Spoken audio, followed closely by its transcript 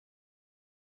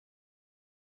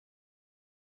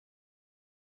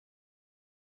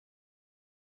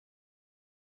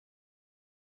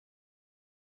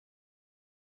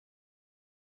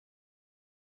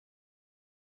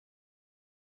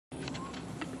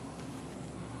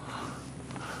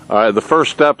Alright, the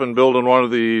first step in building one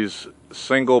of these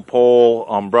single pole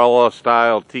umbrella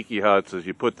style tiki huts is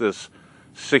you put this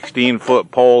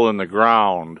 16-foot pole in the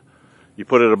ground. You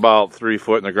put it about 3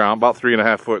 foot in the ground, about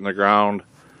 3.5 foot in the ground.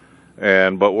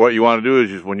 But what you want to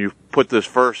do is when you put this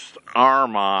first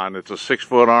arm on, it's a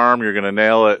 6-foot arm, you're going to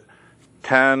nail it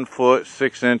 10 foot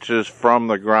 6 inches from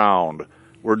the ground.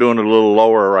 We're doing it a little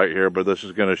lower right here, but this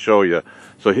is going to show you.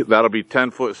 So that'll be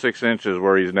 10 foot 6 inches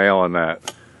where he's nailing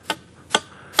that.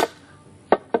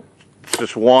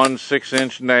 Just one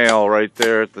 6-inch nail right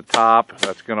there at the top.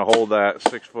 That's going to hold that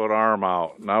 6-foot arm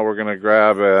out. Now we're going to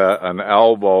grab an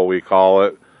elbow, we call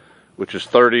it, which is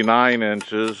 39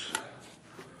 inches.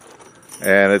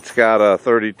 And it's got a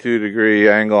 32-degree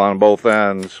angle on both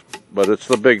ends, but it's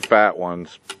the big fat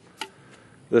ones.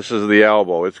 This is the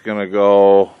elbow. It's going to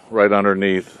go right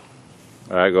underneath.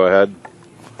 All right, go ahead.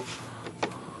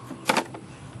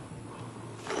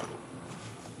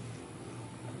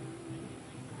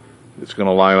 It's going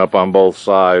to line up on both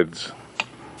sides.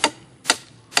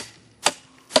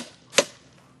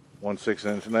 1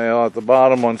 6-inch nail at the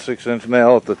bottom, 1 6-inch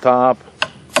nail at the top.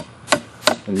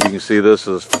 And you can see this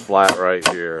is flat right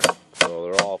here. So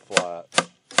they're all flat.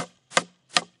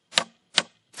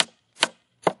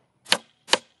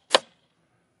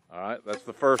 Alright, that's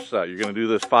the first set. You're going to do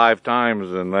this 5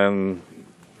 times and then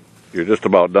you're just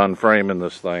about done framing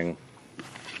this thing.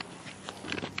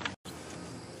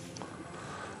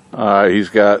 Alright, he's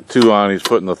got 2 on, he's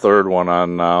putting the 3rd one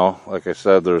on now. Like I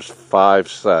said, there's 5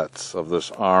 sets of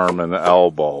this arm and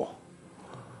elbow.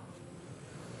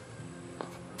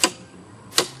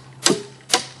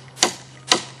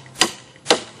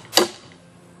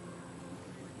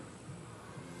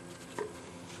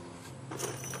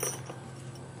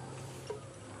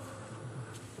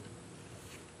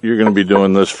 You're going to be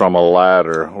doing this from a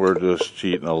ladder. We're just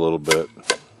cheating a little bit.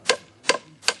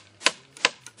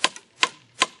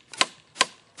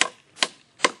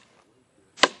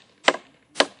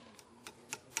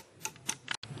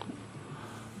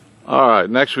 Alright,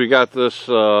 next we got this,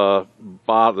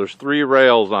 there's 3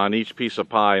 rails on each piece of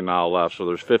pie now left, so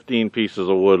there's 15 pieces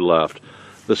of wood left.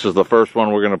 This is the first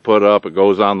one we're going to put up. It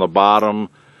goes on the bottom.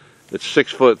 It's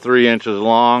 6 foot 3 inches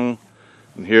long,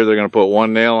 and here they're going to put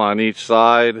 1 nail on each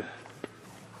side.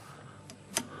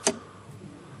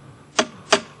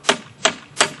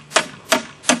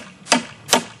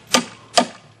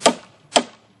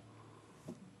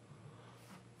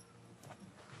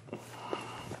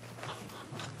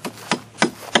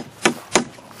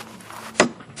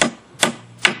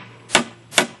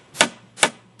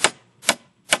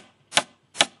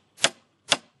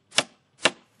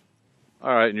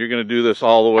 Alright, and you're going to do this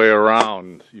all the way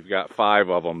around. You've got 5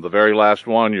 of them. The very last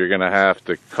one you're going to have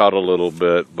to cut a little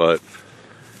bit, but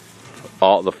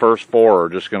the first 4 are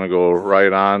just going to go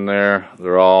right on there.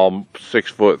 They're all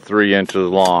 6 foot 3 inches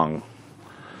long.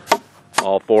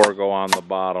 All 4 go on the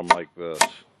bottom like this.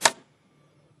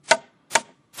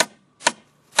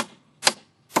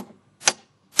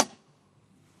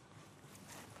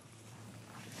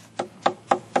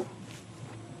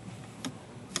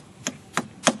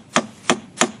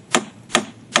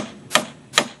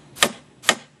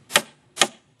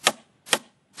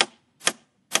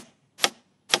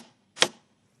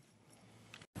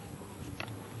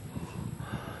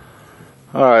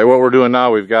 Alright, what we're doing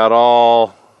now, we've got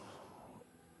all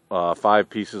 5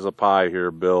 pieces of pie here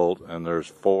built, and there's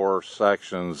 4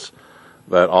 sections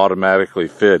that automatically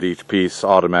fit. Each piece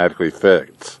automatically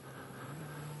fits.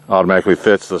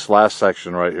 This last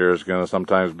section right here is going to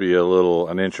sometimes be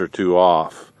an inch or 2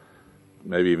 off,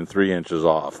 maybe even 3 inches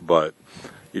off, but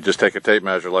you just take a tape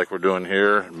measure like we're doing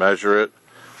here, measure it,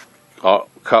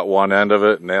 cut one end of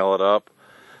it, nail it up,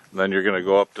 and then you're going to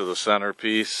go up to the center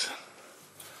piece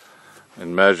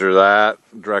and measure that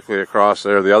directly across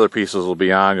there. The other pieces will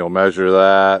be on, you'll measure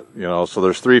that, so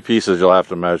there's 3 pieces you'll have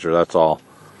to measure, that's all.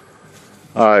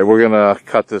 Alright, we're gonna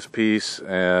cut this piece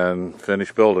and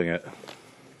finish building it.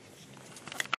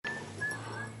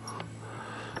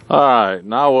 Alright,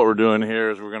 now what we're doing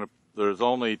here is there's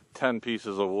only 10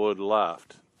 pieces of wood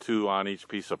left, 2 on each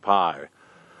piece of pie.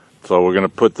 So we're gonna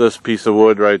put this piece of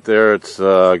wood right there. It's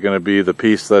gonna be the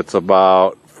piece that's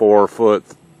about 4 foot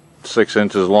 6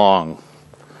 inches long,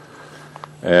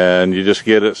 and you just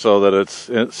get it so that it's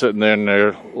sitting in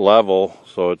there level,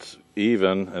 so it's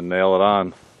even, and nail it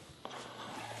on.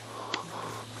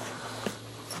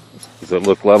 Does it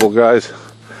look level, guys?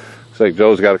 Looks like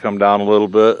Joe's got to come down a little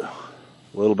bit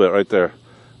right there.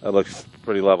 That looks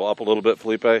pretty level. Up a little bit,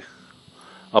 Felipe.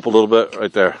 Up a little bit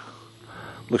right there.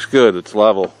 Looks good, it's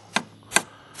level.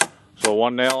 So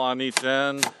 1 nail on each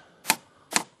end.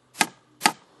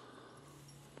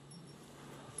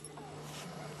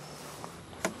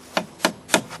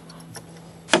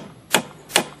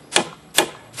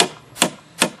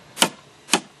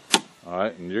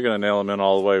 And you're going to nail them in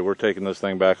all the way. We're taking this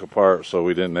thing back apart, so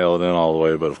we didn't nail it in all the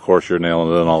way, but of course you're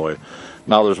nailing it in all the way.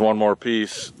 Now there's one more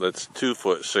piece that's 2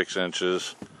 foot 6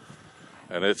 inches,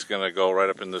 and it's going to go right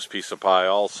up in this piece of pie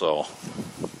also.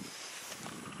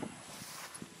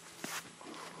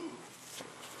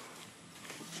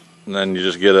 And then you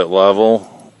just get it level.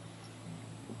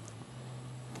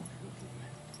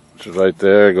 Which is right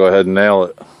there. Go ahead and nail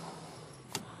it.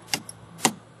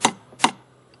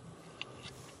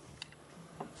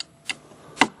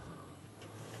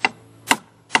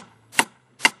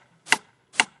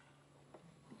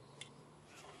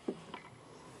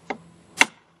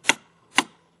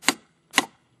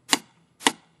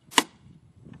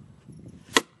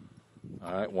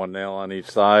 Alright, one nail on each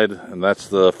side, and that's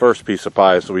the first piece of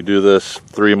pie. So we do this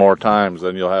 3 more times,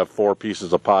 then you'll have 4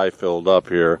 pieces of pie filled up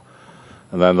here.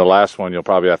 And then the last one you'll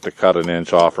probably have to cut an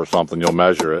inch off or something. You'll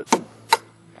measure it.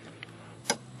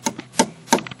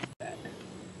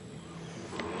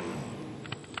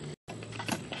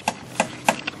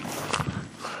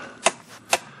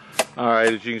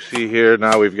 Alright, as you can see here,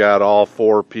 now we've got all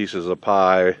 4 pieces of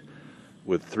pie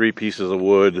with 3 pieces of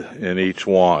wood in each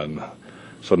one.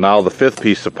 So now the 5th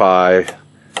piece of pie,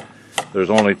 there's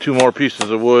only 2 more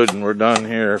pieces of wood and we're done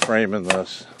here framing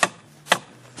this.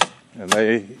 And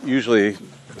they usually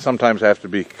sometimes have to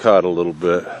be cut a little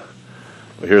bit.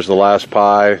 But here's the last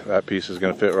pie. That piece is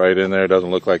going to fit right in there. It doesn't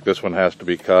look like this one has to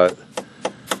be cut.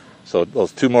 So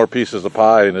those 2 more pieces of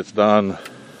pie and it's done.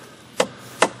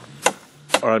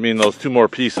 Or I mean those 2 more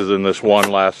pieces in this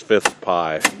one last 5th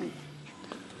pie.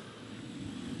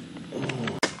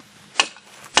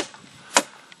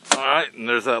 Alright, and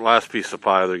there's that last piece of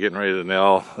pie. They're getting ready to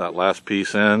nail that last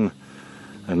piece in.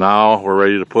 And now we're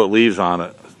ready to put leaves on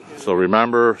it. So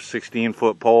remember,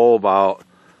 16-foot pole, about,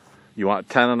 you want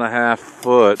 10.5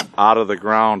 foot out of the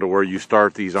ground to where you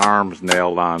start these arms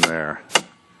nailed on there.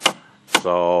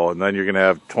 So, and then you're going to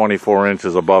have 24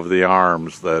 inches above the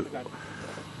arms that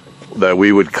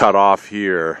we would cut off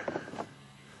here.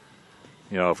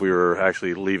 You know, if we were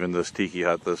actually leaving this tiki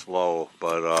hut this low.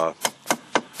 But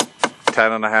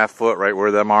 10.5 foot right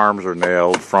where them arms are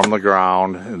nailed from the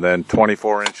ground, and then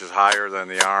 24 inches higher than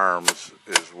the arms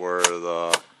is where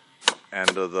the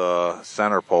end of the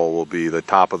center pole will be, the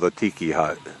top of the tiki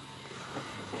hut.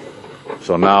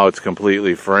 So now it's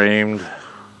completely framed.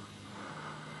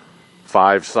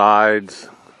 5 sides,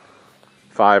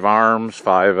 5 arms,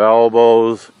 5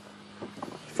 elbows,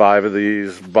 5 of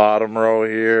these bottom row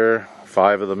here,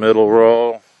 5 of the middle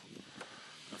row,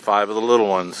 5 of the little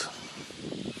ones.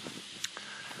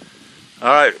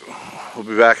 Alright, we'll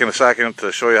be back in a second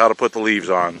to show you how to put the leaves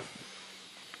on.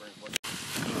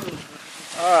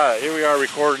 Alright, here we are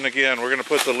recording again. We're going to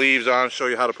put the leaves on, show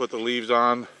you how to put the leaves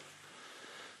on.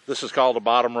 This is called a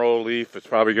bottom row leaf. It's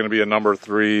probably going to be a number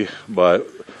 3, but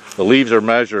the leaves are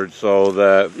measured so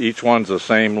that each one's the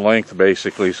same length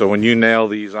basically. So when you nail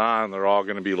these on, they're all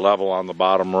going to be level on the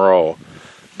bottom row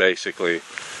basically.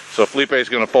 So Felipe's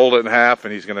going to fold it in half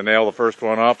and he's going to nail the first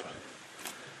one up.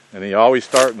 And you always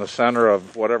start in the center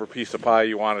of whatever piece of pie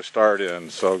you want to start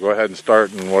in. So go ahead and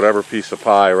start in whatever piece of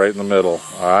pie right in the middle.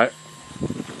 Alright?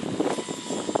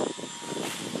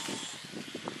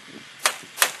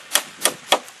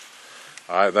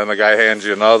 Alright, then the guy hands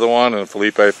you another one and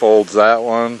Felipe folds that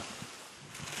one.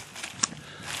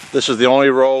 This is the only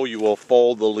row you will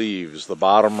fold the leaves, the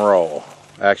bottom row.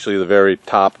 Actually the very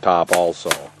top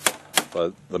also.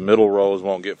 But the middle rows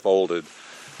won't get folded.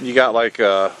 You got like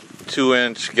a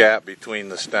 2-inch gap between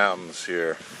the stems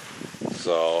here.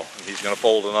 So he's going to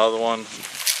fold another one.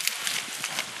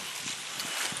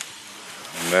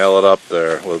 And nail it up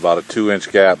there with about a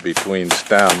 2-inch gap between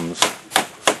stems.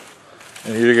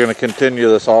 And you're going to continue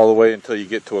this all the way until you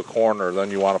get to a corner. Then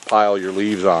you want to pile your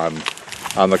leaves on.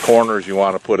 On the corners you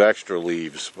want to put extra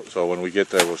leaves. So when we get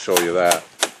there we'll show you that.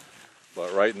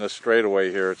 But right in this straightaway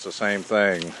here it's the same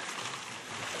thing.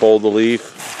 Fold the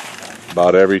leaf.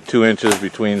 About every 2 inches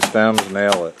between stems,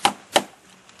 nail it.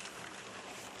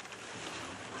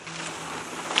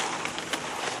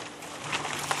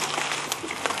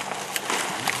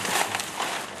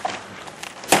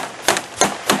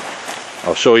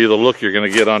 I'll show you the look you're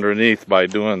going to get underneath by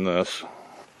doing this.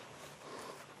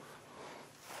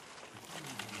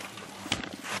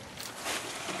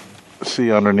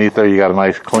 See underneath there you got a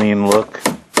nice clean look.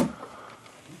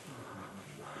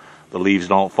 The leaves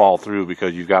don't fall through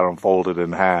because you've got them folded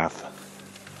in half.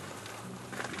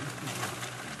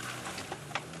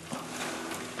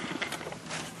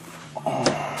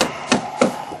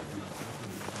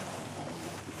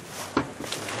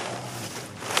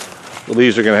 The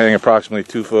leaves are going to hang approximately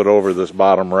 2 foot over this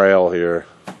bottom rail here.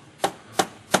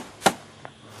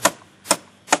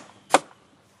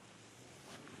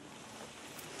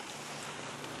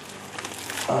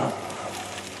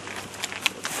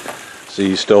 See,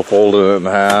 he's still folding it in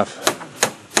half.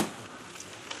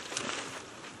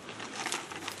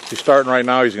 He's starting right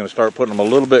now. He's going to start putting them a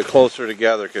little bit closer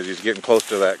together because he's getting close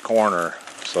to that corner.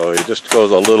 So he just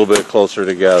goes a little bit closer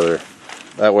together.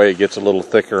 That way it gets a little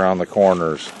thicker on the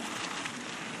corners.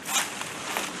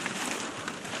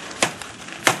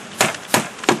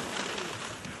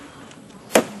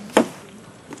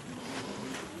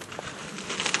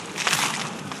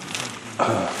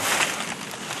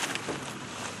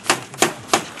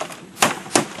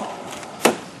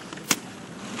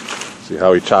 See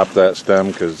how he chopped that stem,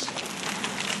 because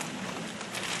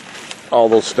all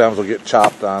those stems will get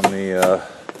chopped on the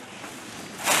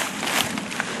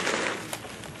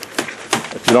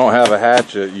if you don't have a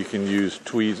hatchet, you can use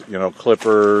tweezers, you know,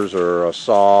 clippers or a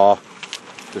saw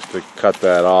just to cut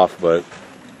that off, but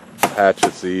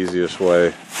hatchet's the easiest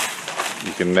way.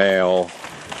 You can nail.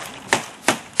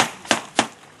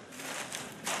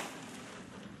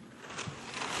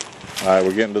 Alright,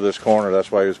 we're getting to this corner.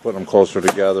 That's why he was putting them closer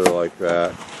together like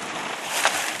that.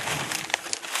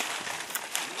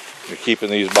 You're keeping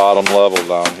these bottom level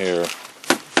down here.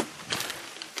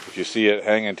 If you see it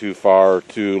hanging too far or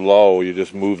too low, you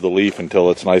just move the leaf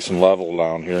until it's nice and level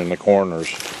down here in the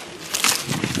corners.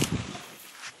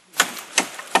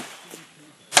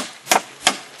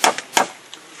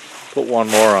 Put one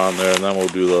more on there and then we'll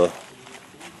do the...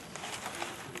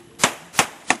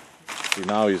 See,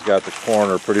 now he's got the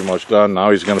corner pretty much done.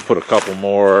 Now he's going to put a couple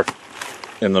more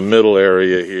in the middle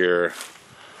area here,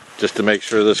 just to make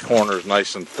sure this corner is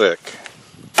nice and thick.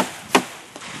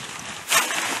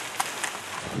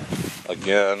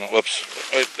 Again, whoops,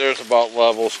 right there's about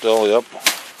level still, yep.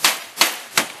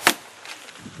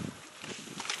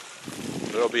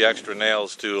 There'll be extra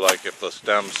nails too, like if the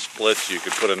stem splits, you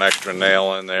could put an extra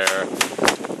nail in there.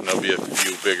 And there'll be a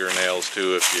few bigger nails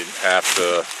too if you have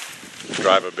to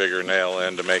drive a bigger nail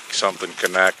in to make something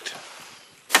connect.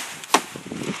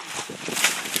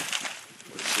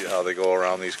 See how they go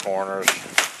around these corners.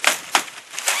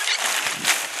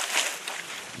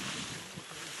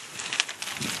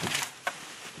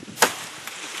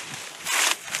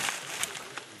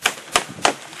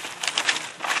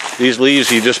 These leaves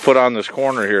you just put on this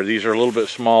corner here, these are a little bit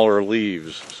smaller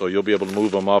leaves, so you'll be able to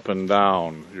move them up and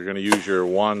down. You're going to use your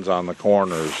ones on the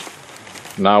corners.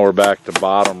 Now we're back to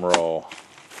bottom row.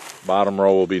 Bottom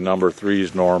row will be number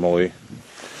 3s normally.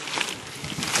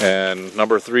 And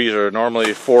number 3s are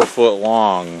normally 4 foot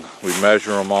long. We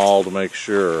measure them all to make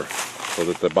sure so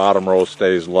that the bottom row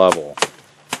stays level.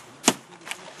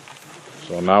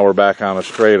 So now we're back on a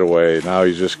straightaway. Now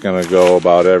he's just going to go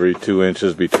about every 2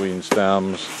 inches between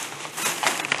stems.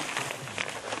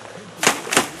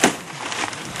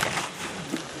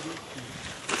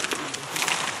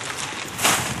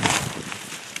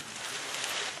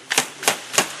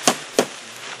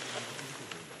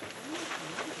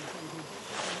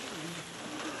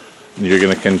 You're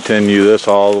going to continue this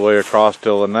all the way across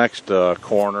till the next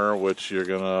corner, which you're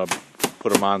going to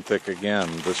put them on thick again.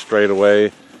 This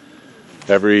straightaway,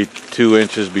 every 2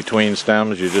 inches between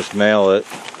stems, you just nail it.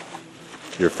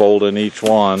 You're folding each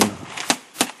one.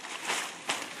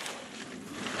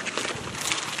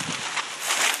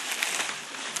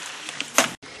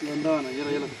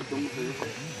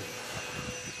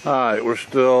 Alright,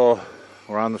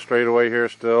 we're on the straightaway here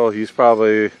still. He's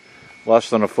probably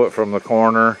less than a foot from the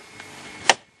corner.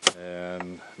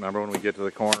 And remember, when we get to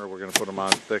the corner, we're going to put them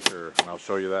on thicker. And I'll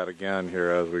show you that again here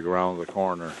as we go around the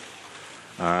corner.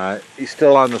 Alright, he's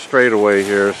still on the straightaway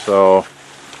here, so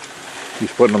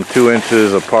he's putting them 2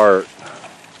 inches apart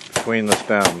between the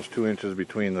stems. 2 inches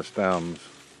between the stems.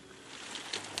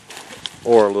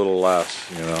 Or a little less,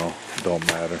 you know, don't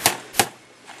matter.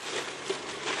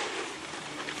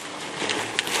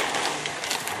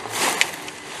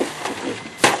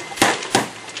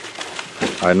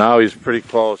 Alright, now he's pretty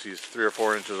close. He's 3 or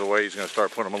 4 inches away. He's going to start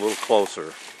putting them a little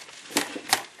closer.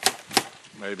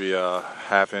 Maybe a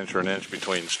 ½ inch or an inch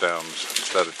between stems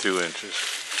instead of 2 inches.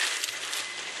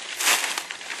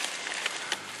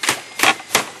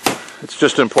 It's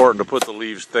just important to put the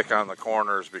leaves thick on the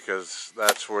corners because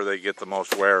that's where they get the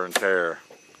most wear and tear.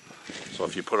 So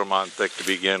if you put them on thick to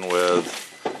begin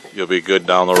with, you'll be good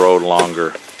down the road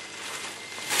longer.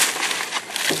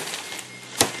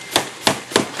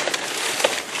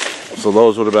 So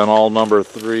those would have been all number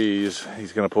 3s.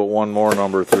 He's going to put one more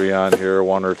number 3 on here,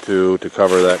 1 or 2, to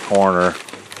cover that corner.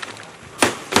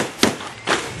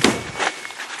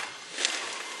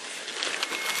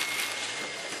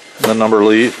 And the number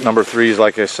 3s,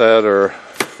 like I said, are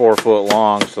 4 foot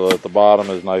long, so that the bottom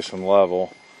is nice and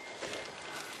level.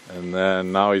 And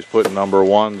then now he's putting number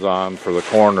ones on for the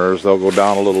corners. They'll go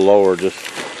down a little lower just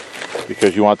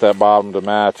because you want that bottom to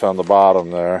match on the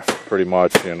bottom there, pretty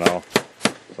much, you know.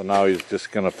 So now he's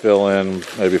just going to fill in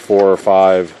maybe 4 or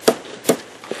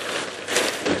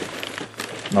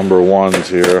 5 number ones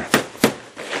here.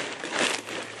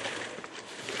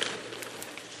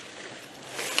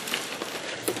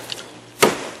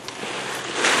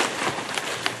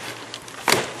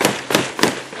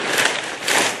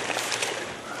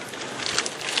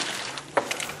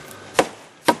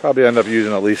 Probably end up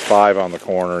using at least 5 on the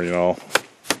corner, you know.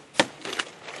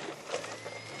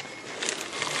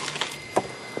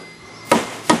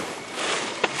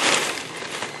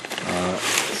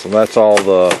 So that's all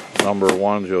the number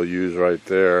ones you'll use right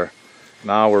there.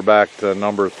 Now we're back to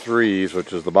number 3s,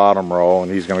 which is the bottom row,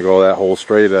 and he's going to go that whole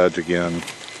straight edge again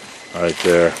right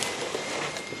there.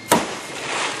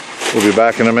 We'll be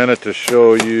back in a minute to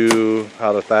show you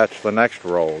how to thatch the next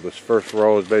row. This first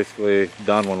row is basically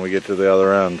done when we get to the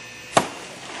other end.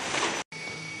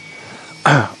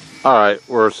 Alright,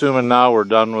 we're assuming now we're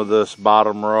done with this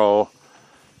bottom row.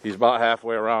 He's about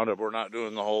halfway around it. We're not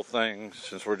doing the whole thing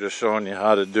since we're just showing you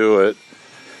how to do it.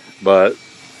 But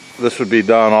this would be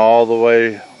done all the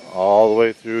way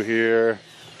through here,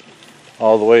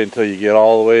 all the way until you get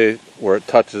all the way where it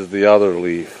touches the other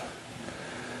leaf.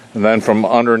 And then from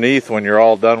underneath, when you're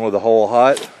all done with the whole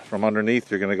hut, from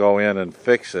underneath you're going to go in and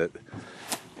fix it,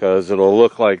 because it'll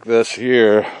look like this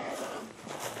here.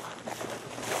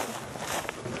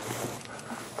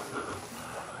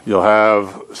 You'll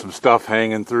have some stuff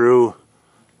hanging through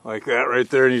like that right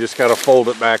there, and you just got to fold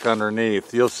it back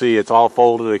underneath. You'll see it's all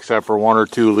folded except for 1 or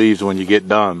 2 leaves when you get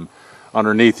done.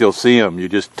 Underneath you'll see them. You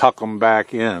just tuck them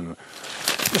back in.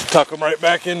 Just tuck them right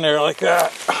back in there like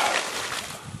that.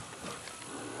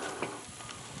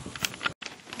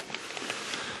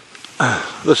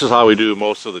 This is how we do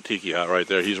most of the tiki hut right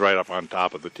there. He's right up on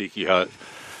top of the tiki hut.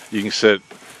 You can sit,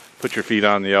 put your feet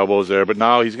on the elbows there, but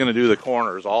now he's going to do the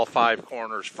corners, all 5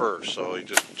 corners first. So he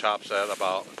just chops that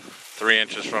about 3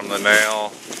 inches from the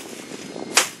nail.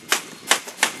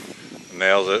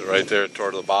 Nails it right there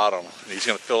toward the bottom. And he's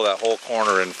going to fill that whole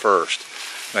corner in first.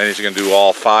 Then he's going to do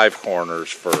all 5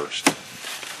 corners first.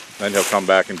 Then he'll come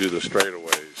back and do the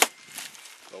straightaways.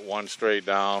 1 straight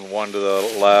down, 1 to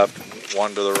the left,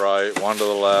 1 to the right, 1 to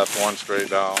the left, 1 straight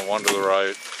down, 1 to the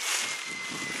right.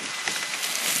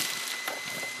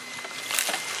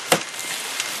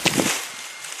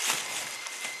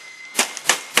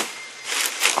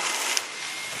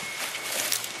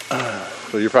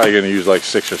 So you're probably going to use like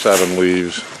 6 or 7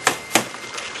 leaves.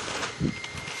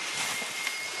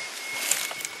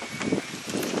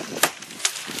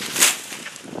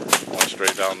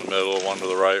 Straight down the middle, 1 to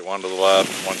the right, 1 to the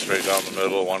left, 1 straight down the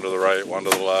middle, 1 to the right, 1 to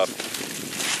the left.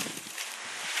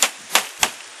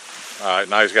 Alright,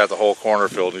 now he's got the whole corner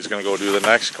filled. He's going to go do the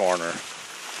next corner.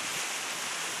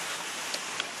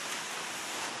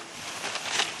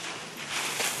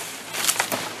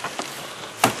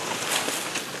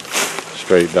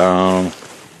 Straight down.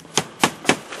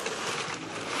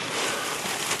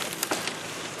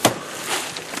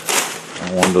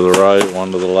 One to the right,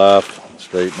 1 to the left.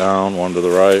 Straight down, 1 to the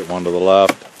right, 1 to the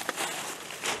left.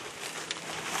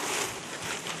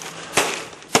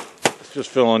 It's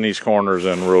just filling these corners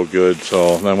in real good,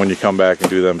 so then when you come back and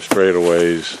do them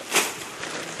straightaways,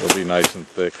 they'll be nice and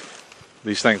thick.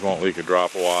 These things won't leak a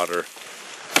drop of water.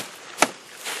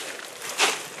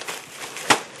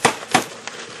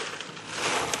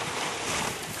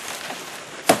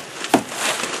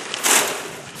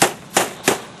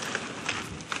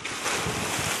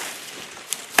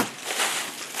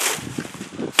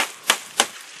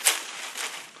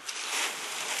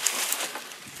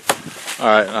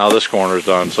 Alright, now this corner's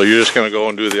done. So you're just going to go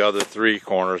and do the other 3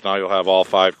 corners. Now you'll have all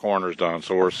 5 corners done.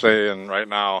 So we're saying right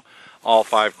now all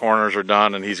 5 corners are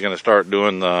done, and he's going to start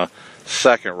doing the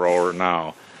second row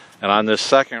now. And on this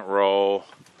second row,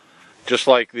 just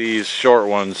like these short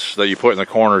ones that you put in the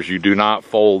corners, you do not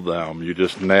fold them. You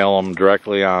just nail them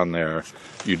directly on there.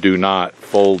 You do not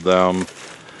fold them.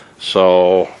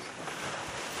 So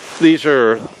these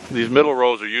middle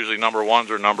rows are usually number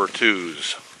 1s or number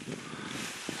 2s.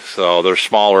 So they're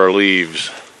smaller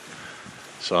leaves.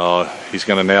 So he's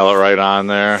going to nail it right on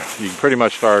there. You can pretty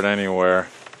much start anywhere.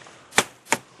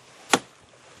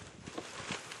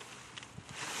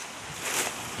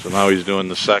 So now he's doing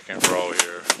the second row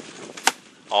here.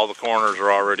 All the corners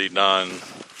are already done.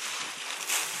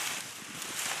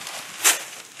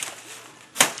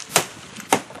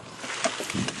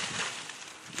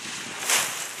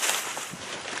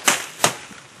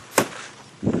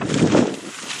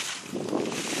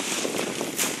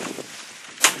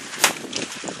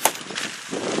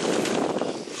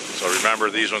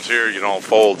 remember these ones here you don't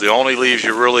fold. The only leaves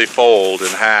you really fold in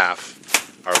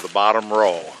half are the bottom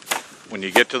row. When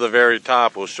you get to the very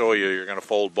top, we'll show you, you're going to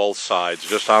fold both sides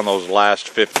just on those last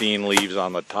 15 leaves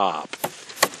on the top.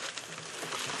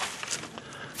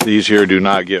 These here do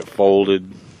not get folded.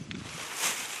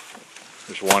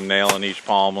 There's one nail in each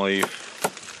palm leaf.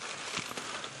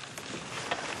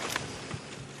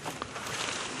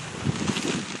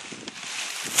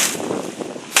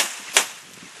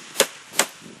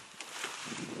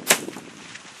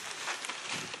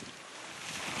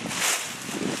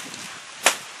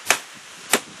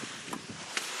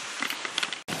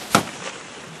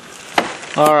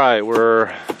 Alright,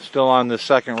 we're still on this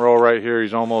second row right here.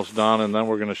 He's almost done, and then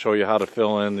we're going to show you how to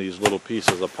fill in these little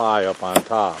pieces of pie up on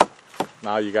top.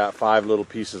 Now you got 5 little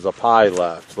pieces of pie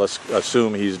left. Let's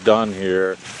assume he's done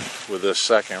here with this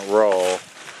second row.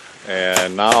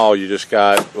 And now you just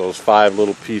got those 5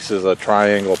 little pieces of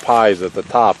triangle pies at the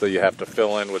top that you have to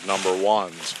fill in with number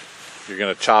 1s. You're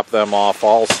going to chop them off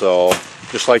also,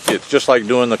 just like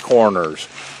doing the corners.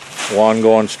 One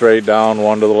going straight down,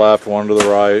 one to the left, one to the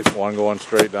right, one going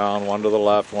straight down, one to the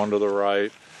left, one to the right.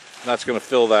 And that's going to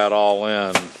fill that all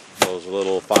in, those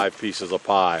little 5 pieces of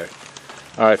pie.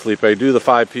 All right, Felipe, do the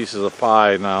 5 pieces of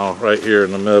pie now, right here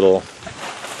in the middle.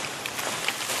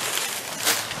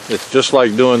 It's just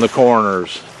like doing the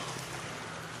corners.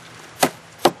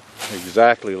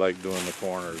 Exactly like doing the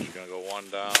corners. You're going to go one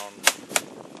down,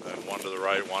 then one to the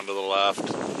right, one to the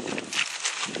left.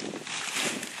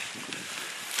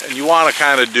 And you want to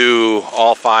kind of do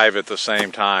all 5 at the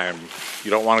same time. You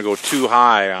don't want to go too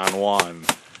high on one.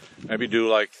 Maybe do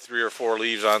like 3 or 4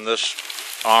 leaves on this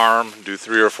arm, do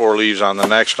 3 or 4 leaves on the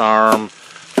next arm,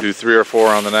 do 3 or 4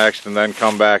 on the next, and then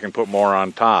come back and put more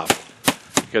on top.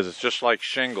 Because it's just like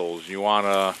shingles. You want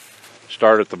to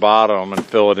start at the bottom and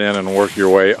fill it in and work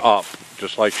your way up,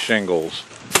 just like shingles.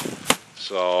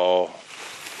 So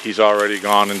he's already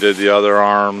gone and did the other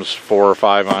arms, 4 or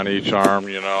 5 on each arm,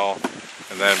 you know.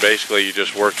 And then basically you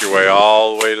just work your way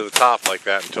all the way to the top like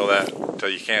that until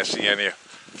you can't see any,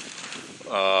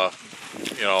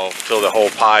 you know, until the whole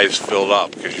pie is filled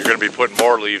up. Because you're going to be putting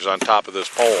more leaves on top of this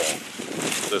pole.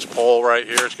 This pole right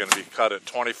here is going to be cut at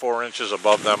 24 inches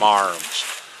above them arms.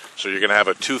 So you're going to have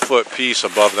a 2-foot piece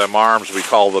above them arms we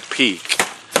call the peak.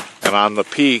 And on the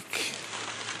peak,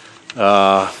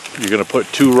 you're going to put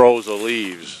 2 rows of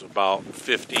leaves, about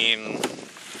 15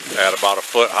 at about a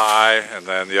foot high, and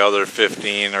then the other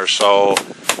 15 or so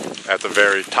at the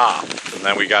very top. And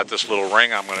then we got this little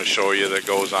ring I'm going to show you that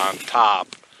goes on top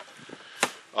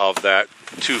of that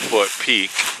 2-foot peak.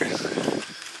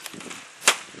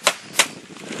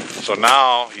 So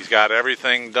now he's got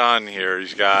everything done here.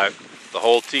 He's got the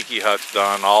whole tiki hut's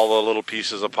done, all the little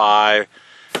pieces of pie,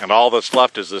 and all that's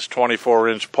left is this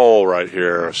 24-inch pole right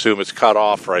here. Assume it's cut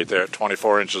off right there at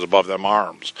 24 inches above them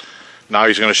arms. Now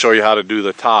he's going to show you how to do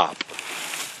the top.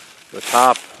 The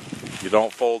top, you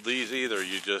don't fold these either.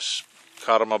 You just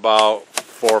cut them about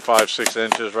 4, 5, 6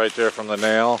 inches right there from the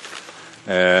nail.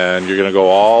 And you're going to go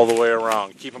all the way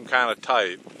around. Keep them kind of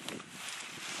tight.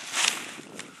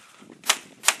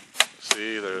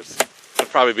 See, there'll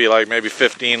probably be like maybe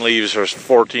 15 leaves or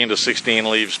 14 to 16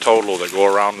 leaves total that go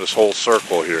around this whole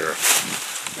circle here.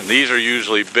 And these are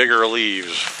usually bigger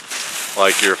leaves,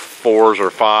 like your 4s or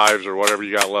 5s or whatever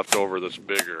you got left over that's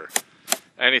bigger.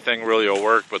 Anything really will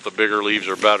work, but the bigger leaves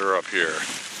are better up here.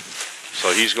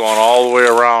 So he's going all the way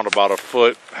around about a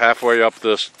foot, halfway up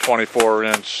this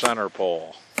 24-inch center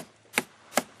pole.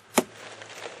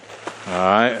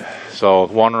 Alright, so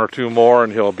 1 or 2 more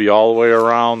and he'll be all the way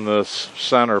around this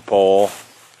center pole.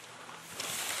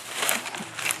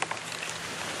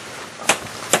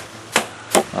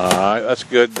 Alright, that's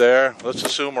good there. Let's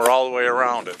assume we're all the way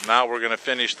around it. Now we're going to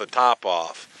finish the top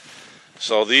off.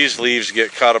 So these leaves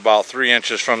get cut about 3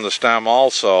 inches from the stem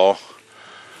also.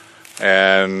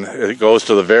 And it goes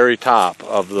to the very top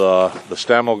of the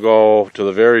stem will go to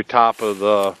the very top of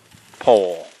the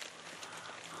pole.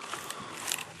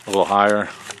 A little higher.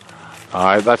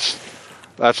 Alright, that's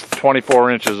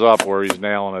 24 inches up where he's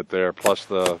nailing it there, plus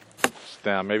the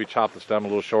stem. Maybe chop the stem a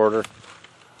little shorter.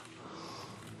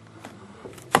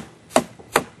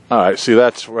 Alright, see,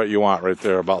 that's what you want right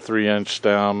there, about 3-inch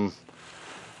stem.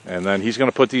 And then he's going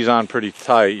to put these on pretty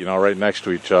tight, you know, right next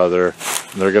to each other.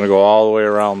 And they're going to go all the way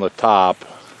around the top.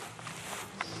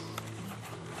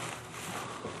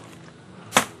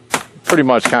 Pretty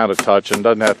much kind of touching,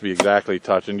 doesn't have to be exactly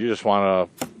touching. You just want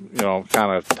to, you know,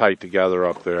 kind of tight together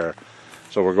up there.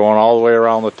 So we're going all the way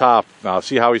around the top. Now,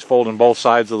 see how he's folding both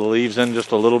sides of the leaves in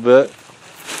just a little bit?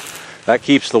 That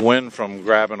keeps the wind from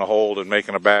grabbing a hold and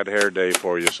making a bad hair day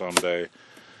for you someday.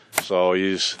 So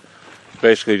he's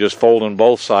basically just folding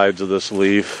both sides of this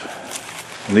leaf.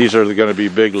 And these are going to be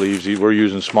big leaves. We're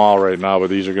using small right now, but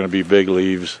these are going to be big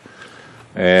leaves.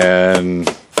 And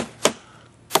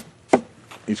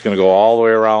he's going to go all the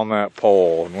way around that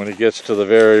pole. And when he gets to the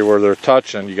very where they're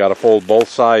touching, you got to fold both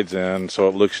sides in so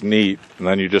it looks neat. And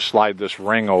then you just slide this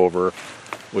ring over,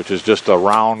 which is just a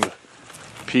round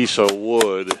piece of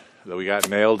wood that we got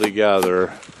nailed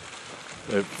together.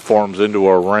 It forms into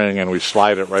a ring, and we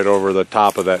slide it right over the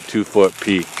top of that 2-foot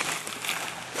peak.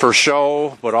 For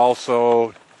show, but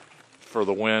also for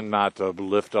the wind not to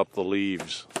lift up the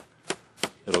leaves.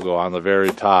 It'll go on the very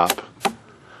top.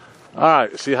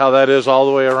 Alright, see how that is all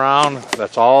the way around?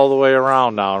 That's all the way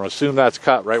around now. And assume that's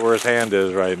cut right where his hand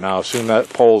is right now. Assume that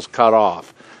pole's cut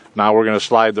off. Now we're going to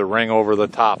slide the ring over the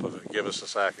top of it. Give us a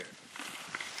second.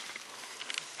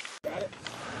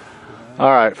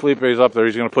 Alright, Felipe's up there.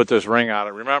 He's going to put this ring on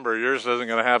it. Remember, yours isn't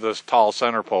going to have this tall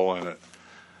center pole in it.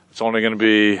 It's only going to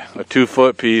be a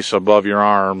 2-foot piece above your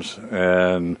arms.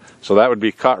 And so that would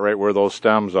be cut right where those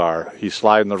stems are. He's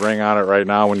sliding the ring on it right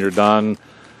now when you're done.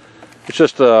 It's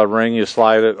just a ring, you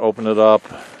slide it, open it up,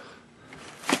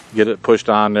 get it pushed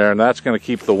on there, and that's going to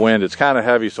keep the wind. It's kind of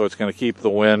heavy, so it's going to keep the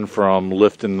wind from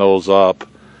lifting those up,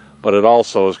 but it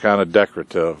also is kind of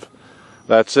decorative.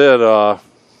 That's it.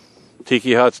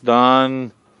 Tiki hut's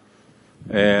done,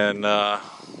 and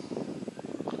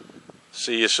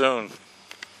see you soon.